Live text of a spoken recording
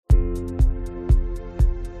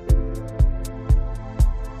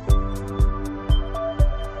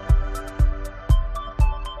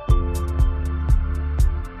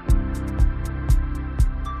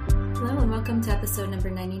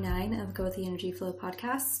the Energy Flow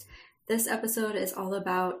podcast. This episode is all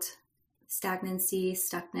about stagnancy,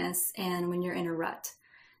 stuckness, and when you're in a rut.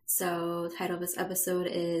 So the title of this episode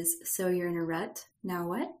is So You're in a Rut, Now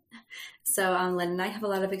What? So Lynn and I have a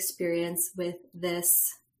lot of experience with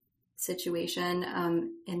this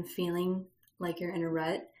situation and feeling like you're in a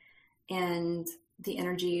rut and the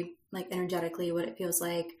energy, like energetically, what it feels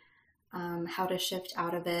like, how to shift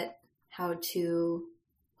out of it, how to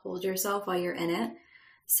hold yourself while you're in it.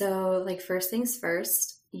 So like first things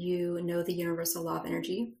first, you know the universal law of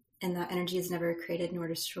energy, and that energy is never created nor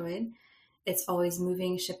destroyed. It's always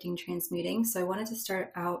moving, shifting, transmuting. So I wanted to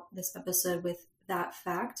start out this episode with that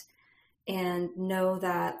fact and know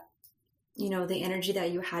that, you know, the energy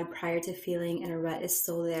that you had prior to feeling in a rut is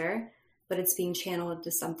still there, but it's being channeled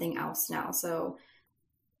to something else now. So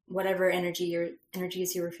whatever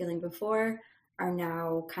energies you were feeling before are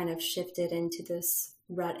now kind of shifted into this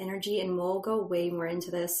rut energy. And we'll go way more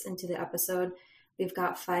into this into the episode. We've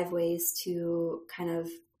got 5 ways to kind of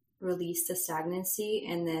release the stagnancy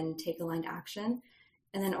and then take aligned action.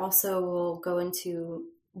 And then also we'll go into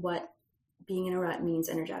what being in a rut means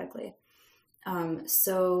energetically.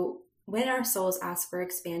 So when our souls ask for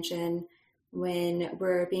expansion, when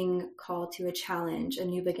we're being called to a challenge, a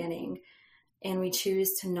new beginning, and we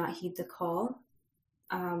choose to not heed the call,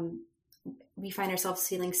 we find ourselves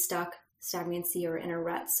feeling stuck, stagnancy, or in a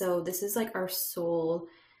rut. So this is like our soul.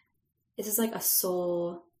 This is like a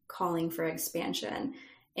soul calling for expansion.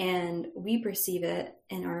 And we perceive it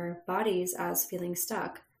in our bodies as feeling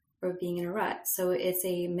stuck or being in a rut. So it's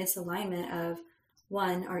a misalignment of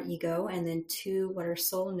 1, our ego, and then 2, what our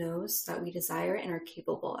soul knows that we desire and are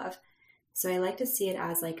capable of. So I like to see it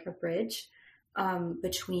as like a bridge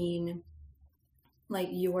between like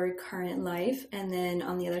your current life, and then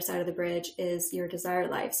on the other side of the bridge is your desired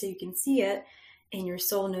life. So you can see it and your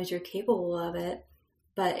soul knows you're capable of it,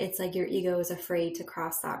 but it's like your ego is afraid to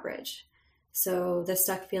cross that bridge. So the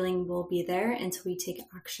stuck feeling will be there until we take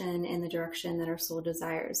action in the direction that our soul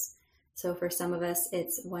desires. So for some of us,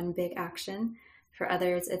 it's one big action. For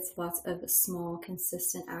others, it's lots of small,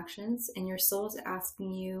 consistent actions. And your soul's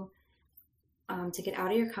asking you to get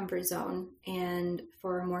out of your comfort zone and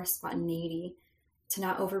for more spontaneity, to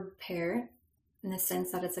not over-prepare in the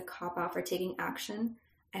sense that it's a cop-out for taking action.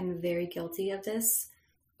 I'm very guilty of this,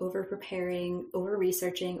 over-preparing,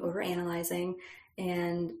 over-researching, over-analyzing,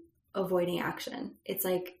 and avoiding action. It's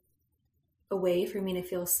like a way for me to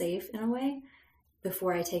feel safe in a way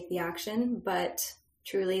before I take the action. But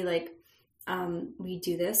truly, like, we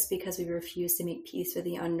do this because we refuse to make peace with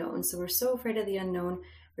the unknown. So we're so afraid of the unknown.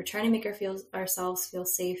 We're trying to make ourselves feel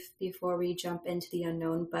safe before we jump into the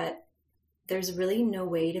unknown. But there's really no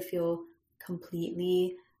way to feel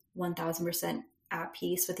completely 1000% at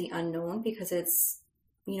peace with the unknown, because it's,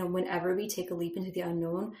 you know, whenever we take a leap into the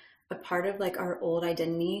unknown, a part of like our old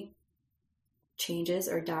identity changes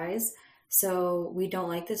or dies. So we don't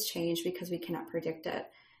like this change because we cannot predict it,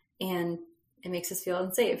 and it makes us feel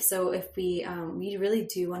unsafe. So if we really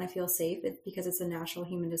do want to feel safe, because it's a natural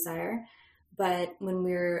human desire. But when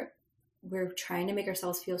we're trying to make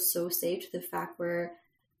ourselves feel so safe to the fact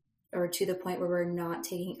to the point where we're not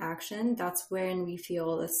taking action, that's when we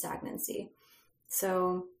feel the stagnancy.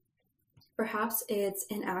 So perhaps it's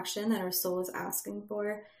inaction that our soul is asking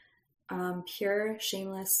for. Pure,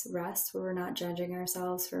 shameless rest where we're not judging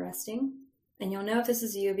ourselves for resting. And you'll know if this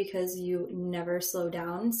is you because you never slow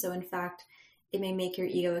down. So in fact, it may make your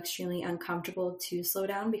ego extremely uncomfortable to slow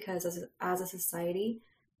down, because as a society,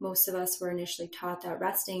 most of us were initially taught that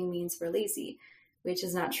resting means we're lazy, which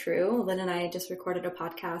is not true. Lynn and I just recorded a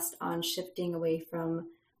podcast on shifting away from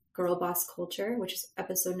girl boss culture, which is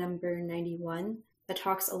episode number 91, that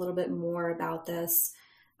talks a little bit more about this.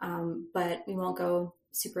 But we won't go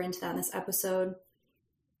super into that in this episode.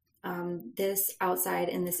 This outside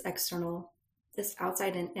and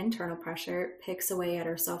internal pressure picks away at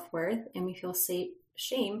our self-worth, and we feel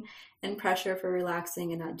shame and pressure for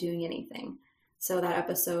relaxing and not doing anything. So that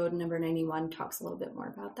episode number 91 talks a little bit more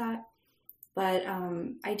about that. But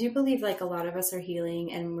I do believe like a lot of us are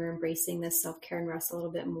healing and we're embracing this self-care and rest a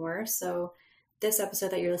little bit more. So this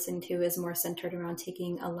episode that you're listening to is more centered around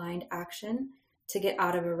taking aligned action to get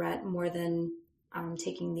out of a rut more than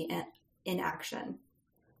taking the inaction.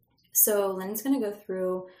 So Lynn's going to go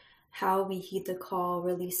through how we heed the call,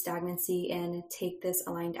 release stagnancy, and take this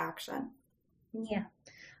aligned action. Yeah.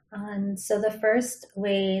 So the first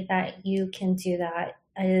way that you can do that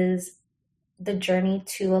is the journey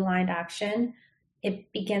to aligned action.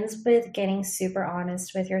 It begins with getting super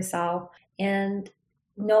honest with yourself and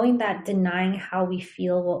knowing that denying how we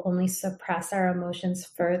feel will only suppress our emotions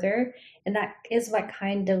further. And that is what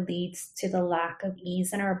kind of leads to the lack of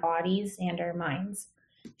ease in our bodies and our minds.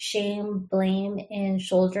 Shame, blame, and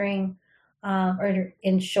shouldering,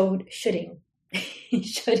 shooting,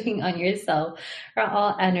 shooting on yourself are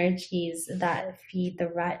all energies that feed the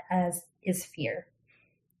rut, as is fear.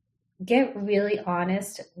 Get really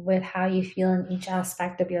honest with how you feel in each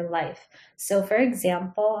aspect of your life. So, for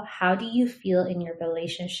example, how do you feel in your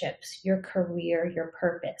relationships, your career, your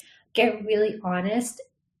purpose? Get really honest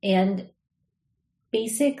and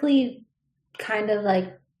basically kind of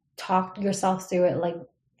like talk yourself through it like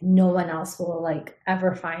no one else will like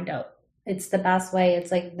ever find out. It's the best way.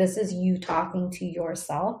 It's like this is you talking to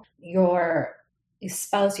yourself, your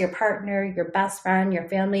spouse, your partner, your best friend, your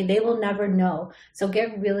family. They will never know. So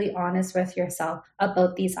get really honest with yourself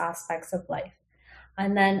about these aspects of life.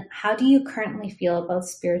 And then how do you currently feel about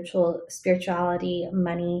spirituality,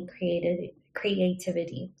 money,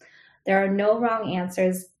 creativity? There are no wrong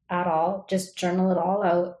answers at all. Just journal it all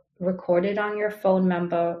out, record it on your phone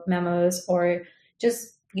memos, or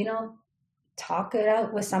just, talk it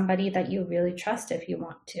out with somebody that you really trust if you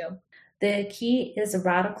want to. The key is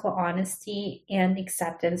radical honesty and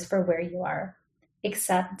acceptance for where you are.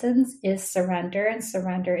 Acceptance is surrender, and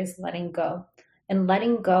surrender is letting go. And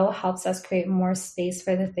letting go helps us create more space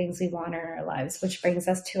for the things we want in our lives, which brings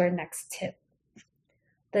us to our next tip.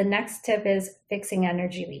 The next tip is fixing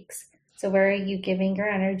energy leaks. So where are you giving your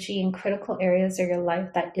energy in critical areas of your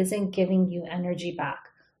life that isn't giving you energy back?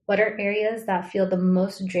 What are areas that feel the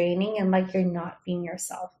most draining and like you're not being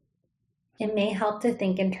yourself? It may help to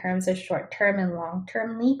think in terms of short-term and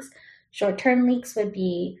long-term leaks. Short-term leaks would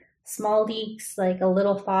be small leaks, like a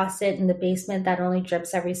little faucet in the basement that only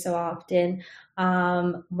drips every so often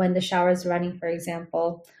when the shower is running, for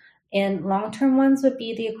example. And long-term ones would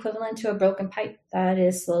be the equivalent to a broken pipe that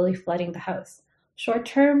is slowly flooding the house.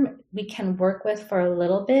 Short-term, we can work with for a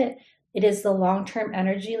little bit. It is the long-term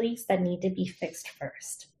energy leaks that need to be fixed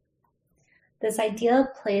first. This idea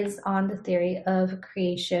plays on the theory of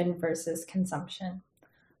creation versus consumption.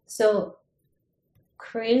 So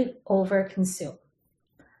create over consume,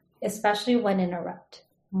 especially when in a rut.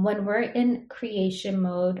 When we're in creation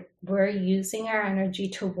mode, we're using our energy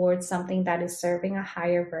towards something that is serving a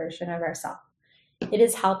higher version of ourselves. It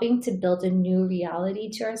is helping to build a new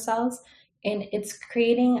reality to ourselves, and it's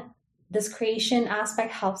creating this creation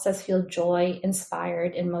aspect helps us feel joy,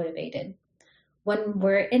 inspired, and motivated. When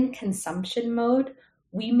we're in consumption mode,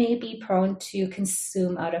 we may be prone to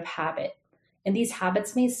consume out of habit. And these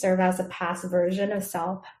habits may serve as a past version of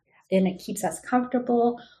self, and it keeps us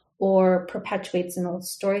comfortable or perpetuates an old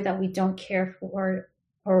story that we don't care for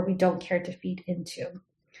or we don't care to feed into.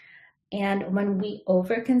 And when we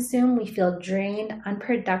overconsume, we feel drained,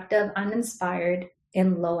 unproductive, uninspired,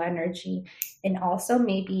 and low energy, and also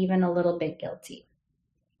maybe even a little bit guilty.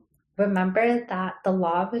 Remember that the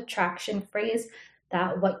law of attraction phrase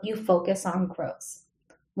that what you focus on grows.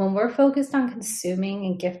 When we're focused on consuming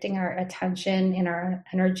and gifting our attention and our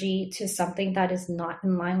energy to something that is not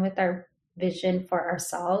in line with our vision for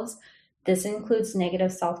ourselves, this includes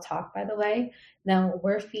negative self-talk, by the way, then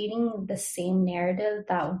we're feeding the same narrative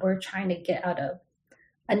that we're trying to get out of.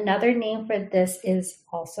 Another name for this is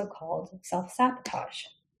also called self-sabotage.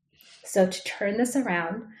 So to turn this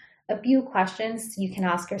around, a few questions you can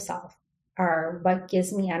ask yourself are: what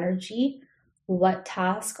gives me energy? What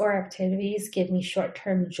tasks or activities give me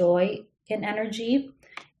short-term joy and energy?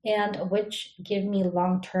 And which give me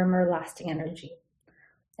long-term or lasting energy?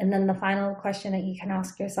 And then the final question that you can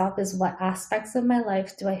ask yourself is: what aspects of my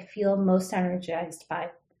life do I feel most energized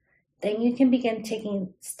by? Then you can begin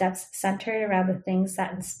taking steps centered around the things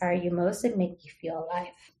that inspire you most and make you feel alive.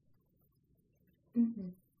 Mm-hmm.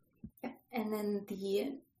 Yeah. And then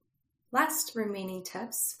the last remaining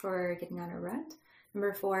tips for getting out of a rut.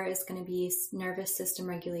 Number 4 is going to be nervous system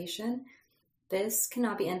regulation. This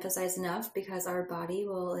cannot be emphasized enough because our body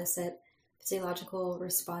will elicit physiological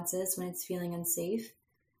responses when it's feeling unsafe.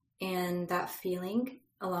 And that feeling,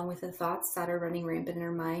 along with the thoughts that are running rampant in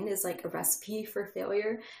our mind, is like a recipe for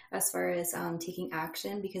failure as far as taking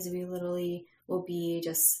action, because we literally will be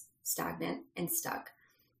just stagnant and stuck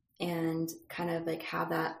and kind of like have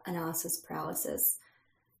that analysis paralysis.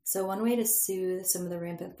 So one way to soothe some of the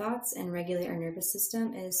rampant thoughts and regulate our nervous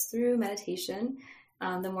system is through meditation.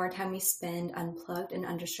 The more time we spend unplugged and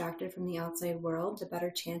undistracted from the outside world, the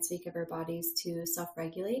better chance we give our bodies to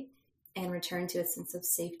self-regulate and return to a sense of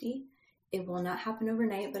safety. It will not happen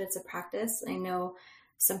overnight, but it's a practice. I know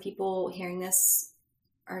some people hearing this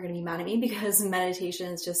are going to be mad at me because meditation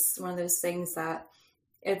is just one of those things that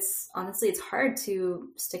it's honestly, it's hard to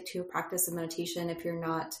stick to a practice of meditation if you're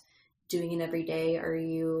not doing it every day, or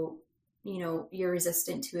you're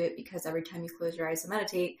resistant to it because every time you close your eyes to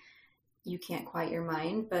meditate, you can't quiet your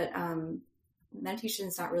mind. But meditation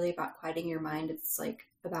is not really about quieting your mind. It's like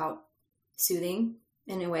about soothing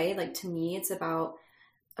in a way. Like, to me, it's about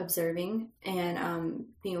observing and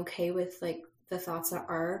being okay with like the thoughts that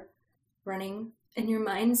are running in your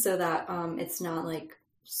mind, so that it's not like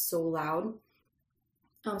so loud.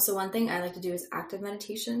 So one thing I like to do is active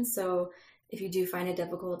meditation. So if you do find it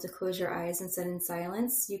difficult to close your eyes and sit in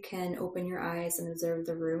silence, you can open your eyes and observe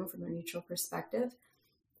the room from a neutral perspective.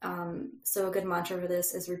 So a good mantra for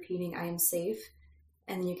this is repeating, "I am safe."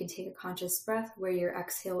 And then you can take a conscious breath where your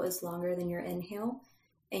exhale is longer than your inhale,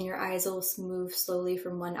 and your eyes will move slowly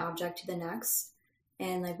from one object to the next.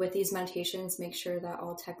 And like with these meditations, make sure that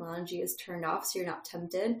all technology is turned off so you're not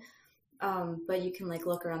tempted. But you can like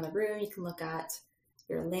look around the room, you can look at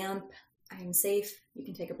your lamp, "I am safe." You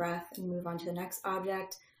can take a breath and move on to the next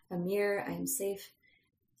object, a mirror, "I am safe,"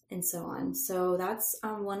 and so on. So that's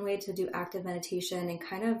one way to do active meditation, and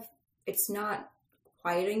kind of, it's not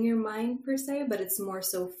quieting your mind per se, but it's more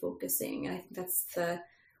so focusing. And I think that's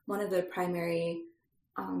one of the primary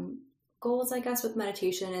goals, I guess, with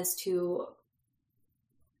meditation, is to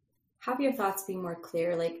have your thoughts be more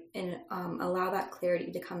clear, like, and allow that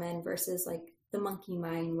clarity to come in, versus like the monkey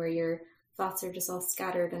mind where your thoughts are just all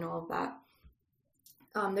scattered and all of that.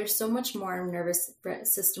 There's so much more nervous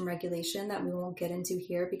system regulation that we won't get into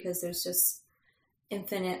here, because there's just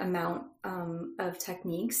infinite amount of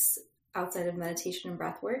techniques outside of meditation and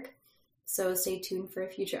breath work. So stay tuned for a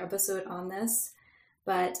future episode on this.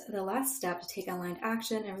 But the last step to take aligned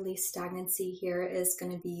action and release stagnancy here is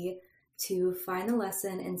going to be to find the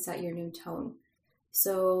lesson and set your new tone.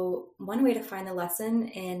 So one way to find the lesson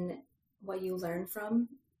in what you learn from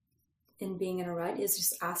in being in a rut is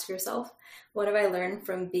just ask yourself, what have I learned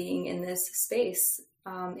from being in this space?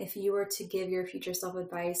 If you were to give your future self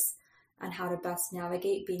advice on how to best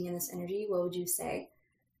navigate being in this energy, what would you say?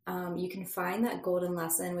 You can find that golden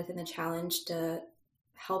lesson within the challenge to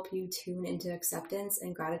help you tune into acceptance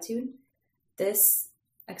and gratitude. This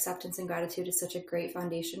acceptance and gratitude is such a great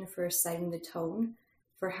foundation for setting the tone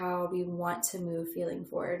for how we want to move feeling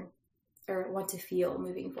forward, or want to feel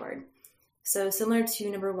moving forward. So similar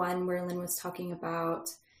to number one, where Lynn was talking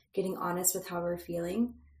about getting honest with how we're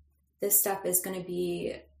feeling, this step is going to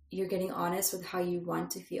be, you're getting honest with how you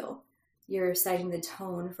want to feel. You're setting the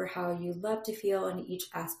tone for how you love to feel in each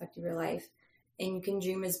aspect of your life. And you can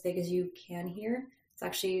dream as big as you can here. It's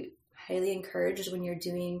actually highly encouraged when you're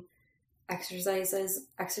doing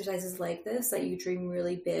exercises like this, that you dream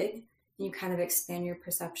really big and you kind of expand your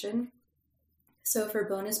perception. So for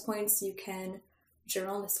bonus points, you can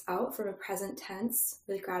journal this out from a present tense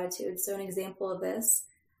with gratitude. So an example of this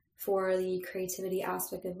for the creativity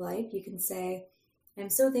aspect of life, you can say, "I'm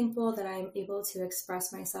so thankful that I'm able to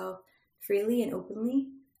express myself freely and openly.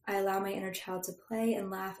 I allow my inner child to play and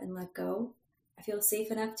laugh and let go. I feel safe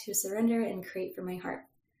enough to surrender and create from my heart."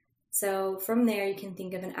 So from there, you can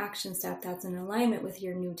think of an action step that's in alignment with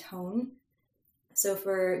your new tone. So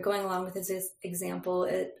for going along with this example,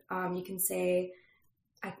 you can say,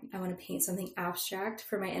 I want to paint something abstract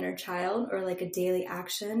for my inner child, or like a daily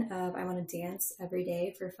action of, I want to dance every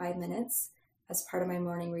day for 5 minutes as part of my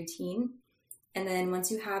morning routine. And then once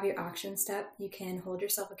you have your action step, you can hold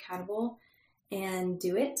yourself accountable and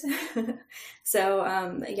do it. So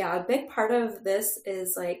a big part of this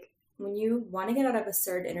is like, when you want to get out of a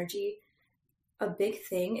certain energy, a big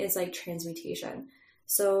thing is like transmutation.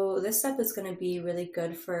 So this step is going to be really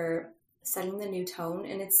good for setting the new tone.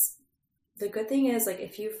 And the good thing is, like,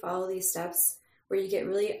 if you follow these steps where you get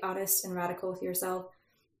really honest and radical with yourself,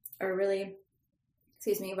 or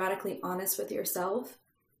radically honest with yourself,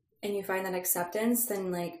 and you find that acceptance,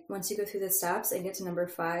 then like once you go through the steps and get to number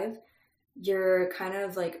 5, you're kind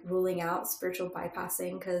of like ruling out spiritual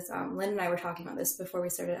bypassing. Because Lynn and I were talking about this before we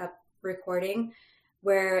started up recording,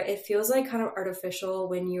 where it feels like kind of artificial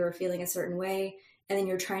when you're feeling a certain way and then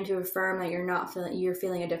you're trying to affirm that you're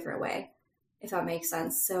feeling a different way, if that makes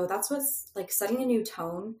sense. So that's what's like, setting a new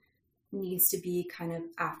tone needs to be kind of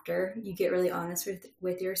after you get really honest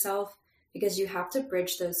with yourself, because you have to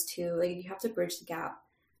bridge those two, like you have to bridge the gap.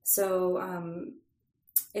 So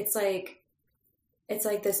it's like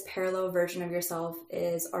this parallel version of yourself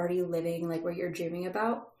is already living like what you're dreaming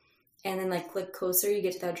about. And then like the closer you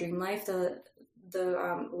get to that dream life, the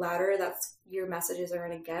louder that's your messages are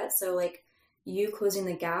going to get. So like you closing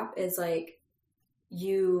the gap is like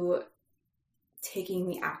you taking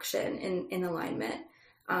the action in alignment.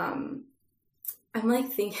 I'm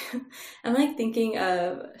like thinking, I'm like thinking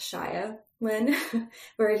of Shia when,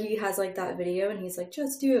 where he has like that video and he's like,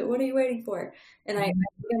 just do it. What are you waiting for? And I think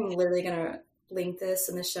I'm literally gonna link this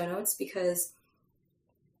in the show notes because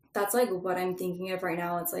that's like what I'm thinking of right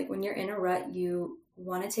now. It's like when you're in a rut, you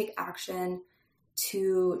want to take action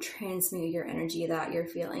to transmute your energy that you're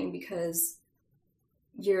feeling because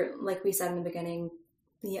you're, like we said in the beginning,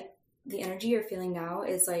 the energy you're feeling now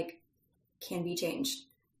is like can be changed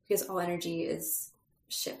because all energy is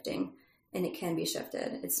shifting and it can be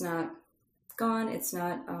shifted. It's not gone. It's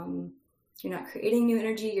not, you're not creating new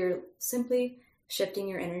energy. You're simply shifting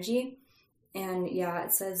your energy. And yeah,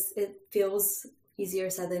 it says it feels easier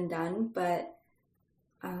said than done, but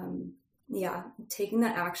yeah, taking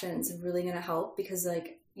that action is really going to help because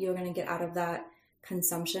like you're going to get out of that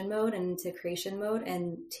consumption mode and into creation mode,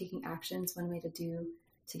 and taking action is one way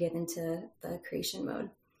to get into the creation mode.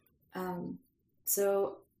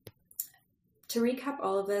 So to recap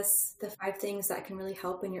all of this, the 5 things that can really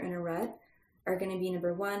help when you're in a rut are going to be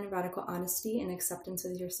number 1, radical honesty and acceptance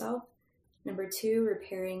with yourself. Number 2,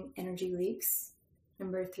 repairing energy leaks.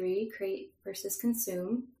 Number 3, create versus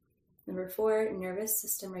consume. Number 4, nervous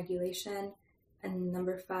system regulation. And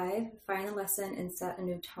number 5, find a lesson and set a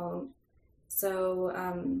new tone. So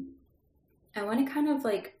I want to kind of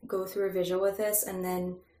like go through a visual with this, and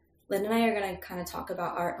then Lynn and I are going to kind of talk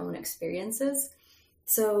about our own experiences.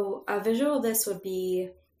 So a visual of this would be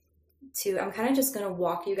I'm kind of just going to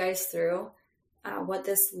walk you guys through what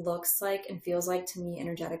this looks like and feels like to me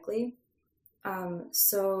energetically.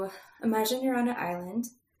 So imagine you're on an island,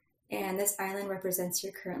 and this island represents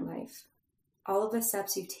your current life. All of the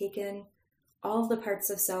steps you've taken, all of the parts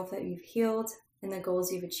of self that you've healed, and the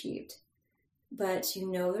goals you've achieved. But you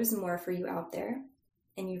know there's more for you out there,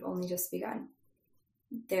 and you've only just begun.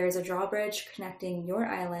 There's a drawbridge connecting your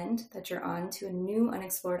island that you're on to a new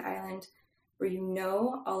unexplored island where you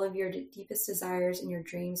know all of your deepest desires and your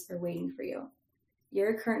dreams are waiting for you.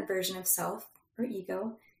 Your current version of self, or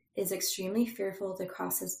ego, is extremely fearful to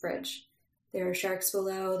cross this bridge. There are sharks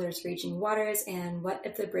below, there's raging waters, and what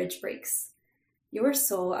if the bridge breaks? Your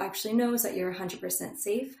soul actually knows that you're 100%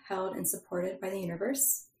 safe, held, and supported by the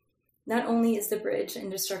universe. Not only is the bridge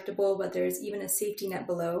indestructible, but there's even a safety net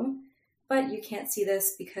below, but you can't see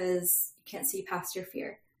this because you can't see past your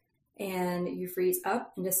fear. And you freeze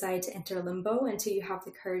up and decide to enter limbo until you have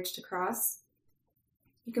the courage to cross.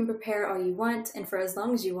 You can prepare all you want and for as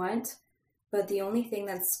long as you want, but the only thing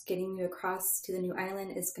that's getting you across to the new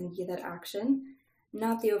island is going to be that action,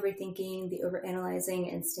 not the overthinking, the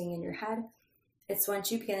overanalyzing, and staying in your head. It's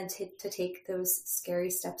once you begin to take those scary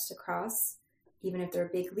steps to cross, even if they're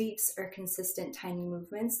big leaps or consistent tiny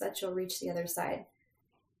movements, that you'll reach the other side.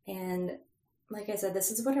 And like I said, this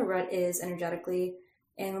is what a rut is energetically.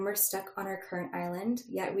 And when we're stuck on our current island,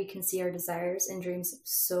 yet we can see our desires and dreams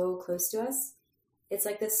so close to us, it's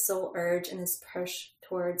like this soul urge and this push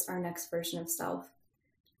towards our next version of self.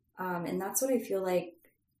 And that's what I feel like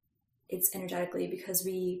it's energetically, because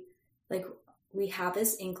we have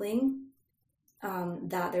this inkling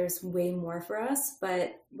that there's way more for us,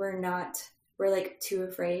 but we're like too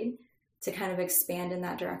afraid to kind of expand in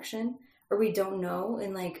that direction, or we don't know.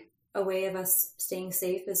 And like a way of us staying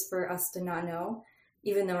safe is for us to not know,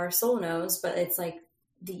 even though our soul knows, but it's like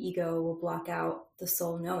the ego will block out the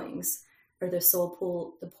soul knowings, or the soul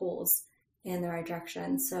pulls in the right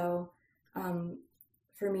direction. So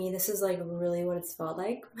for me, this is like really what it's felt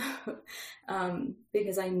like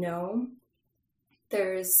because I know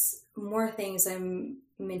there's more things I'm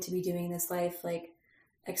meant to be doing in this life, like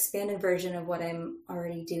expanded version of what I'm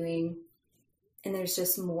already doing. And there's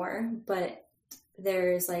just more, but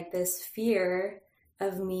there's like this fear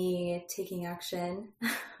of me taking action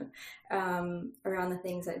around the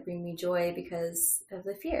things that bring me joy because of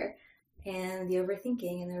the fear and the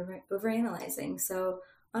overthinking and the overanalyzing. So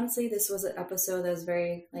honestly, this was an episode that was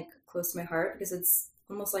very like close to my heart because it's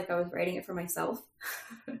almost like I was writing it for myself.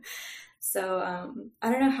 So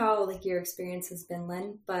I don't know how like your experience has been,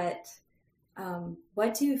 Lynn, but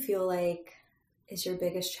what do you feel like is your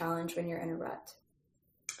biggest challenge when you're in a rut?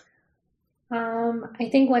 I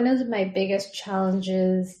think one of my biggest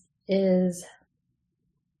challenges is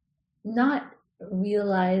not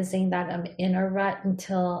realizing that I'm in a rut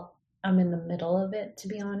until I'm in the middle of it, to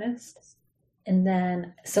be honest. And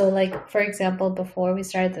then, so like, for example, before we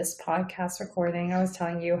started this podcast recording, I was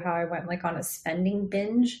telling you how I went like on a spending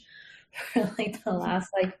binge for like the last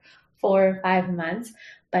like 4 or 5 months,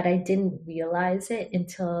 but I didn't realize it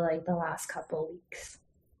until like the last couple of weeks.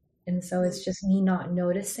 And so it's just me not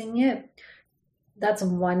noticing it. That's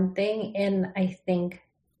one thing. And I think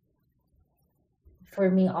for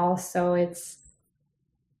me also,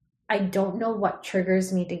 I don't know what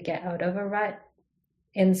triggers me to get out of a rut.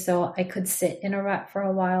 And so I could sit in a rut for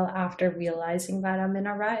a while after realizing that I'm in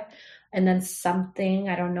a rut. And then something,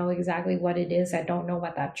 I don't know exactly what it is. I don't know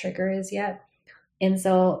what that trigger is yet. And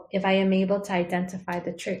so if I am able to identify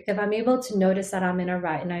the trick, if I'm able to notice that I'm in a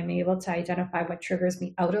rut and I'm able to identify what triggers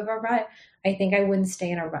me out of a rut, I think I wouldn't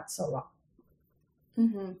stay in a rut so long.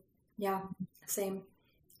 Mm-hmm. Yeah, same.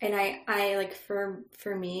 And I like for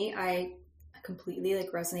me, I completely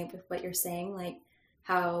like resonate with what you're saying, like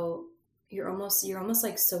how you're almost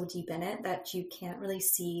like so deep in it that you can't really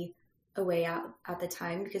see a way out at the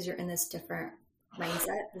time because you're in this different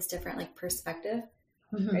mindset, this different like perspective,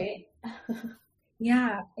 Mhm. right?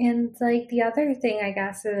 Yeah. And like the other thing, I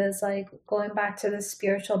guess, is like going back to the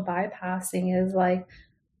spiritual bypassing is like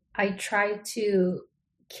I try to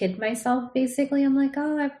kid myself basically. I'm like,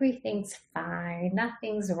 oh, everything's fine.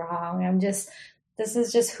 Nothing's wrong. This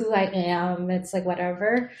is just who I am. It's like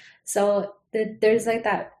whatever. So there's like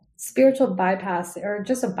that spiritual bypass or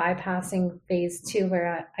just a bypassing phase too,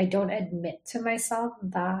 where I don't admit to myself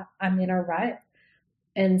that I'm in a rut.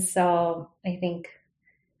 And so I think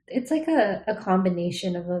it's like a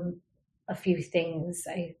combination of a few things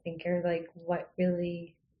I think are like what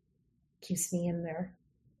really keeps me in there.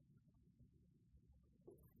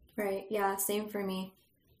 Right. Yeah, same for me.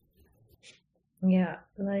 Yeah,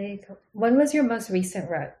 like when was your most recent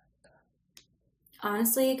rut?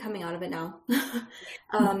 Honestly, coming out of it now.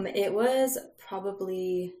 It was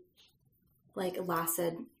probably like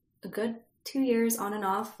lasted a good 2 years on and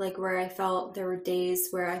off, like where I felt there were days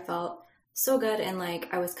where I felt so good and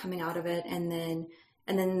like I was coming out of it, and then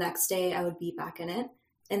the next day I would be back in it.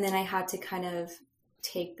 And then I had to kind of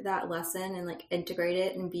take that lesson and like integrate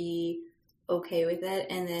it and be okay with it.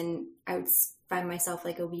 And then I would find myself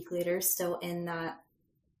like a week later still in that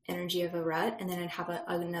energy of a rut, and then I'd have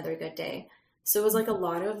another good day. So it was like a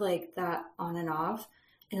lot of like that on and off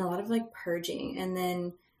and a lot of like purging. And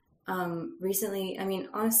then recently, I mean,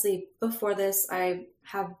 honestly, before this, I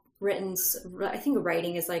have written, I think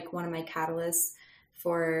writing is like one of my catalysts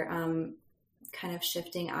for kind of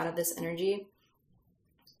shifting out of this energy,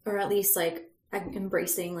 or at least like I'm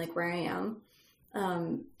embracing like where I am.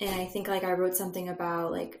 And I think like I wrote something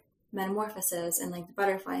about like metamorphosis and like the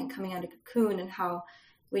butterfly and coming out of cocoon, and how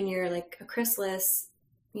when you're like a chrysalis,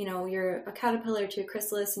 you know, you're a caterpillar to a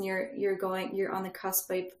chrysalis, and you're on the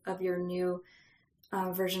cusp of your new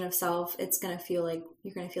version of self. It's gonna feel like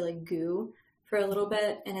you're gonna feel like goo for a little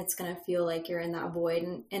bit, and it's gonna feel like you're in that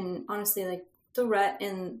void. And honestly, like the rut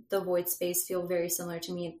and the void space feel very similar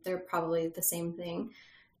to me. They're probably the same thing,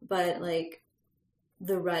 but like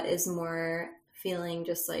the rut is more feeling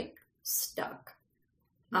just like stuck,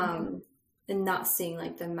 um, and not seeing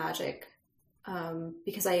like the magic.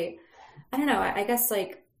 Because I don't know. I guess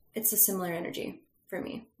like it's a similar energy for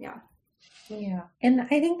me. Yeah. Yeah. And I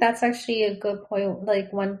think that's actually a good point.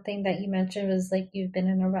 Like one thing that you mentioned was like you've been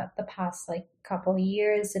in a rut the past like couple of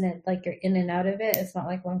years and it like you're in and out of it. It's not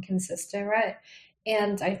like one consistent rut.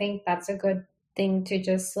 And I think that's a good thing to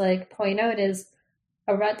just like point out is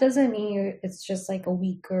a rut doesn't mean it's just like a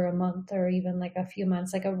week or a month or even like a few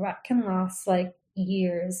months. Like a rut can last like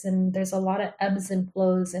years and there's a lot of ebbs and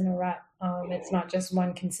flows in a rut. It's not just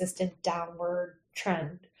one consistent downward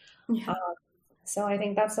trend. Yeah. So I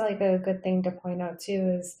think that's like a good thing to point out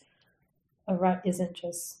too is a rut isn't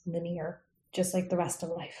just linear, just like the rest of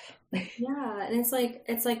life. Yeah, and it's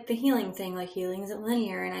like the healing thing. Like healing isn't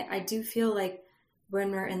linear, and I do feel like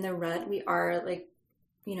when we're in the rut, we are like,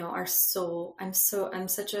 you know, our soul. I'm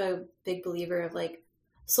such a big believer of like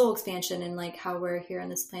soul expansion and like how we're here on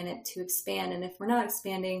this planet to expand. And if we're not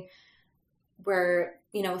expanding, we're,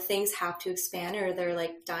 you know, things have to expand or they're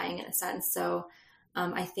like dying in a sense. So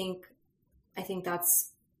I think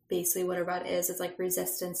that's basically what a rut is. It's like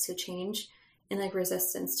resistance to change and like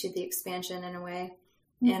resistance to the expansion in a way.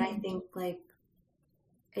 And I Mhm. think like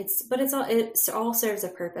it all serves a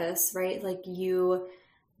purpose, right? Like you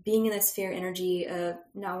being in this fear energy of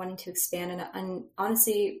not wanting to expand, and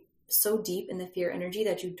honestly so deep in the fear energy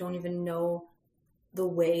that you don't even know the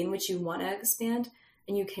way in which you want to expand,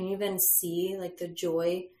 and you can't even see like the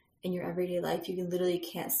joy in your everyday life. You literally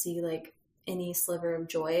can't see like any sliver of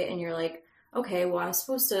joy, and you're like, okay, well, I'm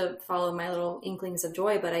supposed to follow my little inklings of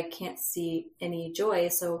joy, but I can't see any joy,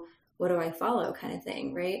 so what do I follow, kind of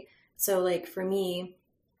thing, right? So like for me,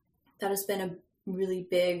 that has been a really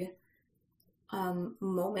big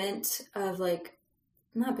moment of like,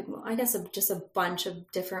 not big, I guess of just a bunch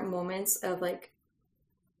of different moments of like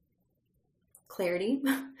clarity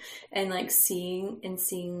and like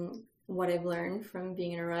seeing what I've learned from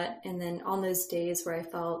being in a rut. And then on those days where I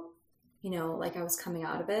felt, you know, like I was coming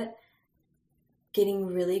out of it, getting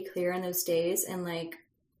really clear on those days and like,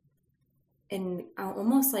 and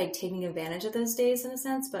almost like taking advantage of those days in a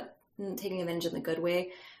sense, but taking advantage in the good way,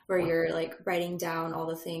 where you're like writing down all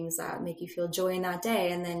the things that make you feel joy in that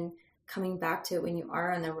day, and then coming back to it when you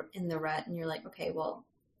are in the rut, and you're like, okay, well,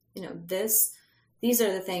 you know, these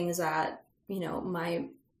are the things that, you know, my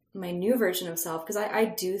new version of self, because I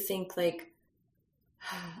do think like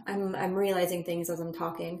I'm realizing things as I'm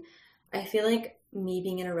talking. I feel like me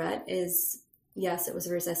being in a rut is, yes, it was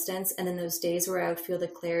a resistance, and then those days where I would feel the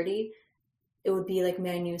clarity, it would be like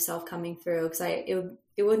my new self coming through, because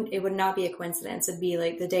it would not be a coincidence. It'd be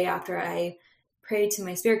like the day after I prayed to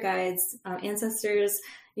my spirit guides, ancestors,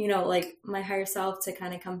 you know, like my higher self to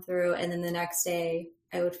kind of come through, and then the next day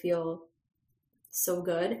I would feel so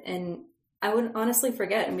good, and I would honestly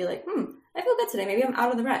forget and be like, I feel good today. Maybe I'm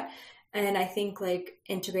out of the rut. And I think like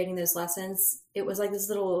integrating those lessons, it was like this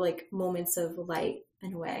little like moments of light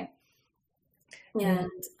in a way.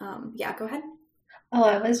 And yeah, go ahead. Oh,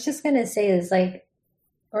 I was just gonna say is like,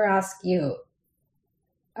 or ask you,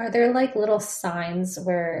 are there like little signs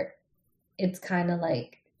where it's kind of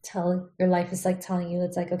like tell your life is like telling you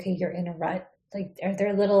it's like, okay, you're in a rut? Like, are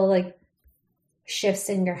there little like shifts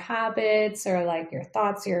in your habits or like your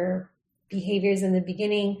thoughts, your behaviors in the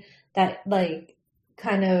beginning that like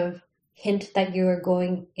kind of hint that you are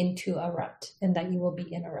going into a rut and that you will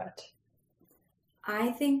be in a rut?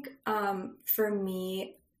 I think for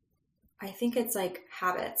me, I think it's like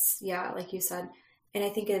habits. Yeah, like you said. And I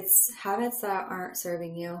think it's habits that aren't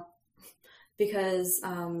serving you, because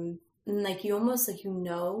like you almost like, you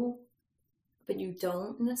know, but you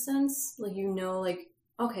don't in a sense. Like, you know, like,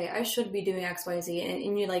 okay, I should be doing XYZ.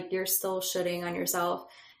 And you like, you're still shooting on yourself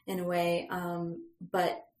in a way.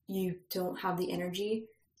 But you don't have the energy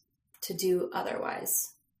to do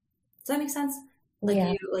otherwise. Does that make sense? Like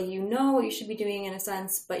Yeah. you know what you should be doing in a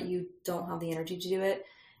sense, but you don't have the energy to do it.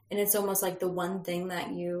 And it's almost like the one thing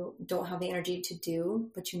that you don't have the energy to do,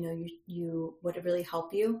 but you know you would really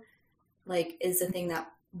help you, like, is the thing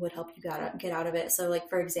that would help you get out of it. So like,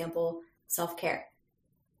 for example, self-care.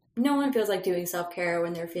 No one feels like doing self-care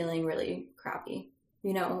when they're feeling really crappy.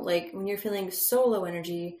 You know, like when you're feeling so low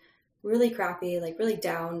energy, really crappy, like really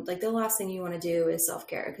down, like the last thing you want to do is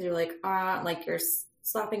self-care, because you're like you're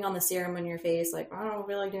slapping on the serum on your face, like, I don't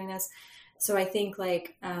really like doing this. So I think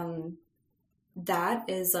like that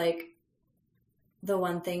is like the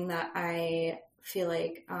one thing that I feel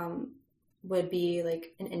like would be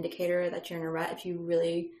like an indicator that you're in a rut, if you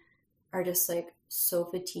really are just like so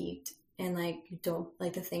fatigued, and like you don't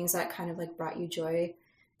like the things that kind of like brought you joy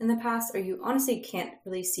in the past, or you honestly can't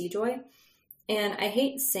really see joy. And I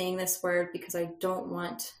hate saying this word because I don't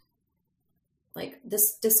want like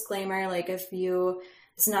this disclaimer, like if you,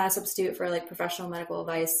 it's not a substitute for like professional medical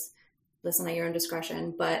advice, listen at your own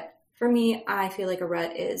discretion. But for me, I feel like a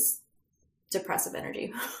rut is depressive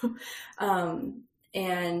energy.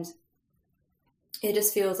 And it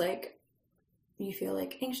just feels like you feel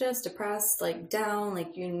like anxious, depressed, like down,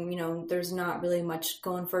 like you know, there's not really much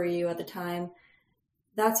going for you at the time.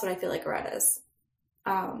 That's what I feel like a rut is,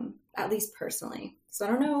 at least personally. So I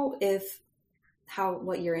don't know if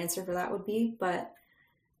what your answer for that would be, but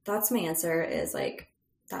that's my answer, is like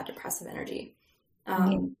that depressive energy.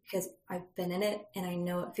 Because I've been in it and I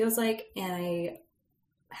know what it feels like, and I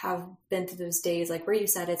have been through those days, like where you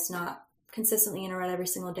said it's not consistently in a rut every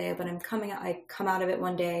single day, but I come out of it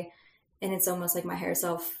one day, and it's almost like my higher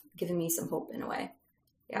self giving me some hope in a way.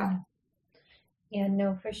 Yeah. Yeah,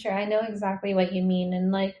 no, for sure. I know exactly what you mean.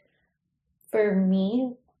 And like for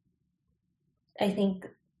me, I think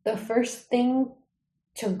the first thing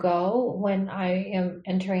to go when I am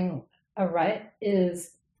entering a rut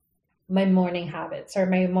is my morning habits or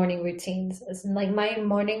my morning routines. Like my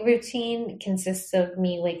morning routine consists of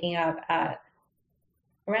me waking up at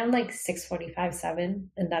around like 6:45,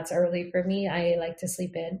 7, and that's early for me. I like to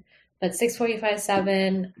sleep in. But 6:45,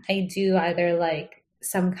 7, I do either like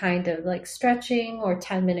some kind of like stretching or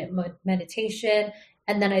 10-minute meditation,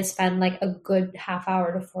 and then I spend like a good half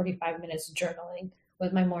hour to 45 minutes journaling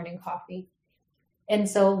with my morning coffee. And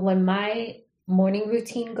so when my morning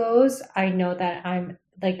routine goes, I know that I'm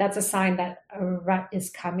like, that's a sign that a rut is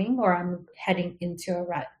coming or I'm heading into a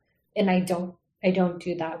rut. And I don't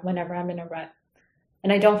do that whenever I'm in a rut.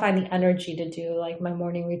 And I don't find the energy to do like my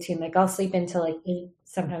morning routine. Like I'll sleep until like 8,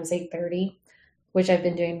 sometimes 8:30, which I've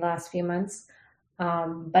been doing the last few months.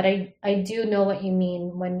 But I do know what you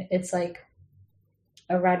mean when it's like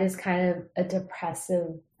a rut is kind of a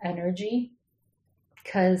depressive energy,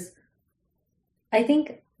 because I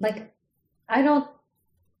think like I don't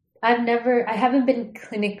I haven't been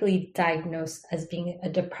clinically diagnosed as being a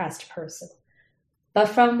depressed person. But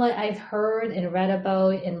from what I've heard and read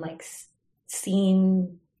about and like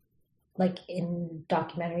seen like in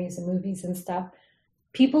documentaries and movies and stuff,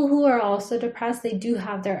 people who are also depressed, they do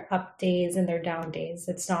have their up days and their down days.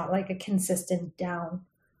 It's not like a consistent down,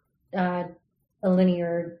 uh, a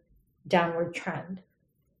linear downward trend.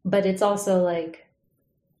 But it's also like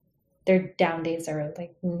their down days are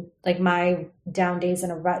like my down days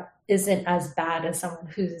in a rut isn't as bad as someone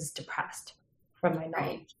who's depressed from my knowledge.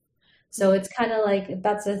 Right. So it's kind of like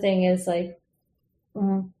that's the thing is like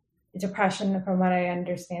depression, from what I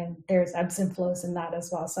understand, there's ebbs and flows in that as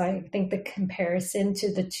well. So I think the comparison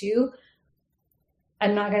to the two,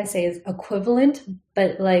 I'm not going to say is equivalent,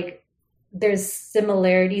 but like there's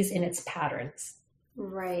similarities in its patterns.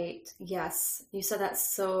 Right. Yes. You said that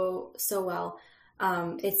so well.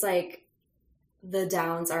 It's like the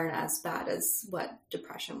downs aren't as bad as what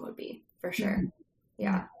depression would be, for sure. Mm-hmm.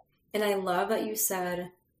 Yeah. And I love that you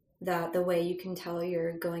said that the way you can tell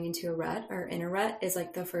you're going into a rut or in a rut is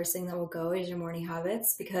like the first thing that will go is your morning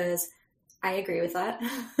habits, because I agree with that.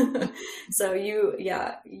 So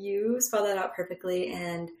you spelled that out perfectly.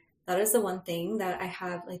 And that is the one thing that I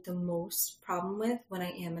have like the most problem with when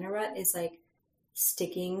I am in a rut is like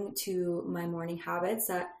sticking to my morning habits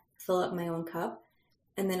that fill up my own cup.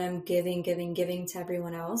 And then I'm giving to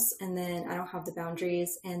everyone else. And then I don't have the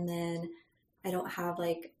boundaries. And then I don't have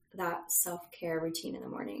like that self-care routine in the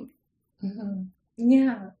morning. Mm-hmm.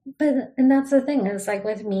 Yeah. But, and that's the thing is like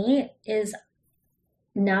with me is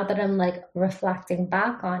now that I'm like reflecting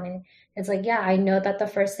back on it, it's like, yeah, I know that the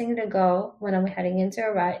first thing to go when I'm heading into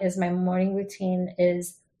a rut is my morning routine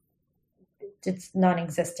is it's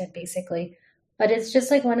non-existent basically. But it's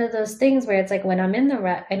just like one of those things where it's like when I'm in the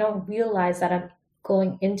rut, I don't realize that I'm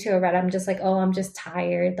going into a rut. I'm just like, oh, I'm just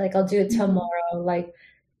tired. Like I'll do it tomorrow. Like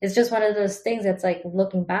it's just one of those things that's like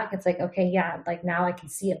looking back, it's like, okay, yeah, like now I can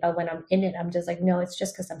see it. But when I'm in it, I'm just like, no, it's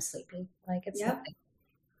just because I'm sleepy. Like it's Yep. nothing.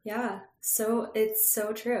 Yeah. So it's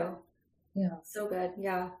so true. Yeah. So good.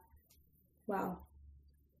 Yeah. Wow.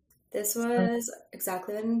 This So, was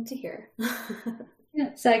exactly what I needed to hear.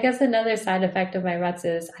 yeah. So I guess another side effect of my ruts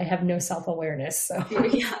is I have no self-awareness. So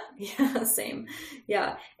Yeah, yeah, same.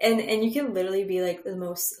 Yeah. And you can literally be like the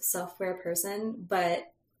most self-aware person,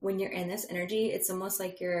 but when you're in this energy, it's almost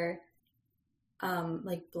like you're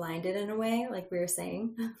like blinded in a way, like we were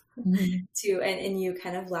saying, Mhm. to and you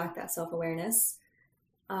kind of lack that self-awareness.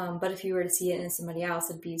 But if you were to see it in somebody else,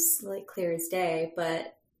 it'd be like clear as day.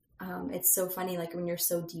 But it's so funny, like when you're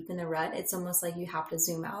so deep in the rut, it's almost like you have to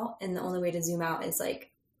zoom out, and the only way to zoom out is like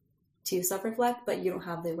to self-reflect, but you don't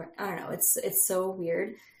have the, I don't know, it's so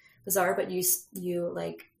weird, bizarre, but you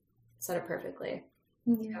like said it perfectly.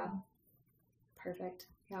 Yeah. Yeah, perfect.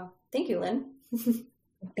 Yeah, thank you, Lynn.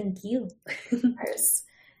 Thank you. Yes.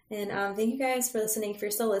 And thank you guys for listening. If you're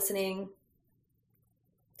still listening,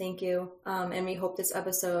 thank you. And we hope this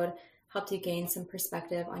episode helped you gain some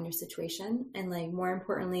perspective on your situation, and like more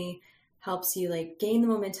importantly, helps you like gain the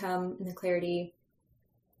momentum and the clarity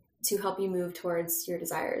to help you move towards your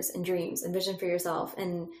desires and dreams and vision for yourself,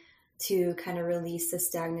 and to kind of release the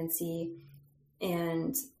stagnancy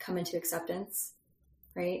and come into acceptance,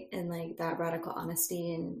 right? And like that radical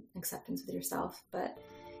honesty and acceptance with yourself. But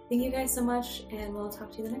thank you guys so much, and we'll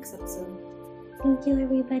talk to you in the next episode. Thank you,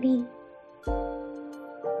 everybody.